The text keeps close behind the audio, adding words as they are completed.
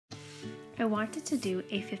I wanted to do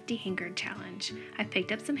a 50 hanger challenge. I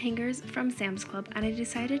picked up some hangers from Sam's Club and I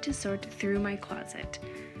decided to sort through my closet.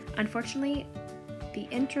 Unfortunately, the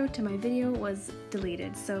intro to my video was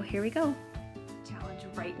deleted, so here we go. Challenge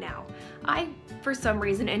right now. I, for some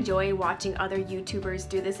reason, enjoy watching other YouTubers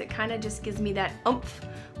do this. It kind of just gives me that oomph,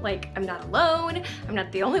 like I'm not alone, I'm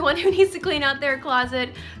not the only one who needs to clean out their closet,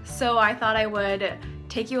 so I thought I would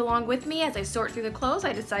take you along with me as I sort through the clothes.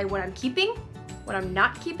 I decide what I'm keeping, what I'm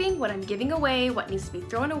not keeping, what I'm giving away, what needs to be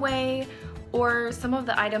thrown away, or some of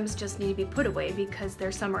the items just need to be put away because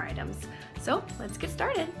they're summer items. So let's get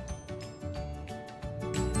started.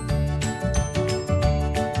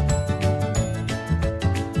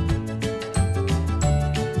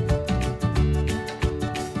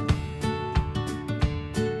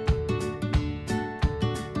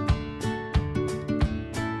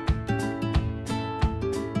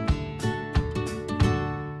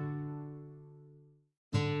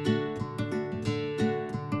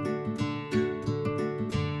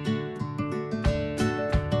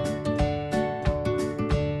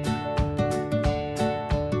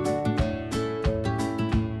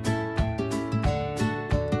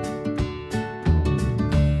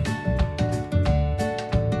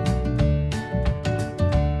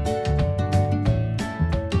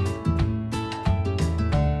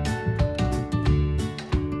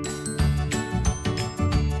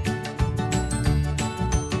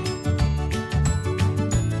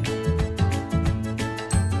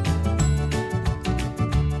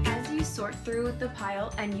 Through the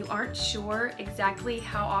pile and you aren't sure exactly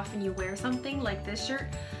how often you wear something like this shirt,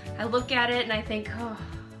 I look at it and I think, oh,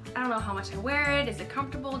 I don't know how much I wear it. Is it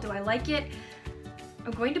comfortable? Do I like it?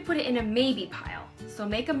 I'm going to put it in a maybe pile. So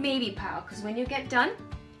make a maybe pile, because when you get done,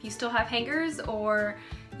 if you still have hangers or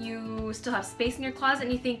you still have space in your closet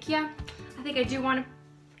and you think, yeah, I think I do want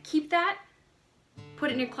to keep that, put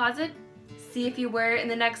it in your closet, see if you wear it in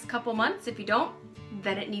the next couple months. If you don't,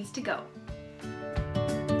 then it needs to go.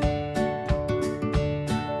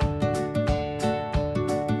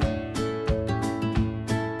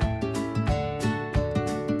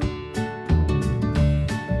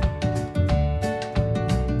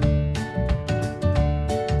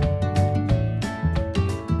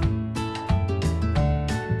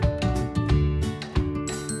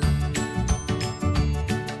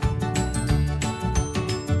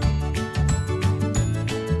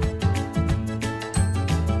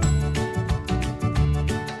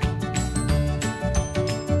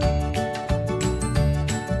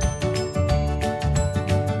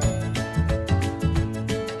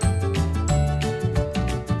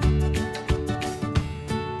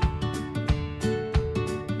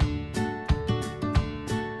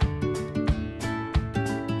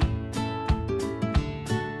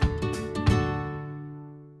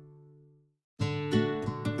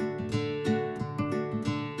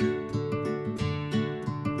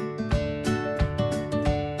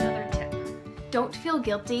 Don't feel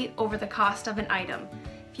guilty over the cost of an item.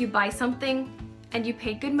 If you buy something and you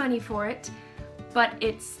paid good money for it, but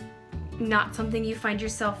it's not something you find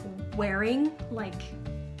yourself wearing, like,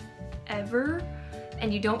 ever,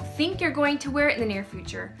 and you don't think you're going to wear it in the near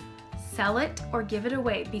future, sell it or give it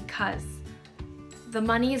away, because the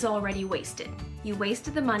money is already wasted. You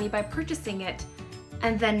wasted the money by purchasing it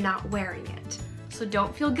and then not wearing it. So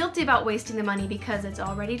don't feel guilty about wasting the money because it's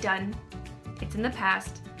already done. It's in the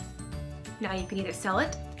past. Now you can either sell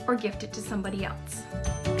it or gift it to somebody else.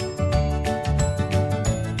 Here's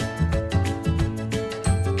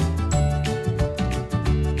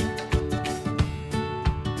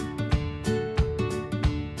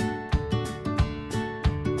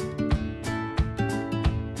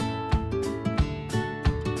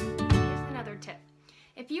another tip.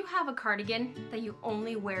 If you have a cardigan that you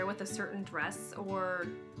only wear with a certain dress or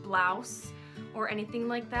blouse, or anything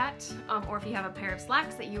like that, or if you have a pair of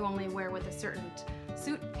slacks that you only wear with a certain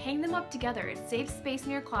suit, hang them up together. It saves space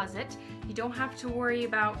in your closet. You don't have to worry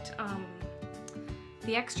about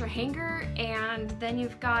the extra hanger, and then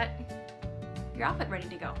you've got your outfit ready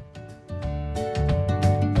to go.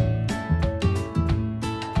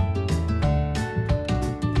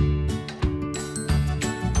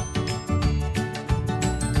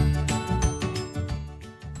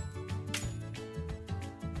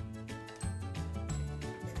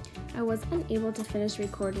 I was unable to finish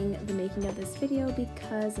recording the making of this video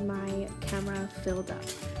because my camera filled up.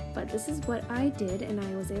 But this is what I did, and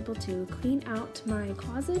I was able to clean out my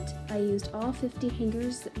closet. I used all 50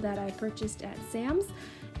 hangers that I purchased at Sam's,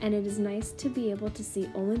 and it is nice to be able to see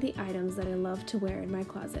only the items that I love to wear in my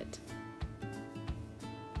closet.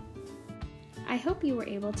 I hope you were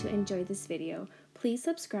able to enjoy this video. Please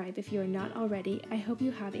subscribe if you are not already. I hope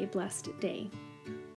you have a blessed day.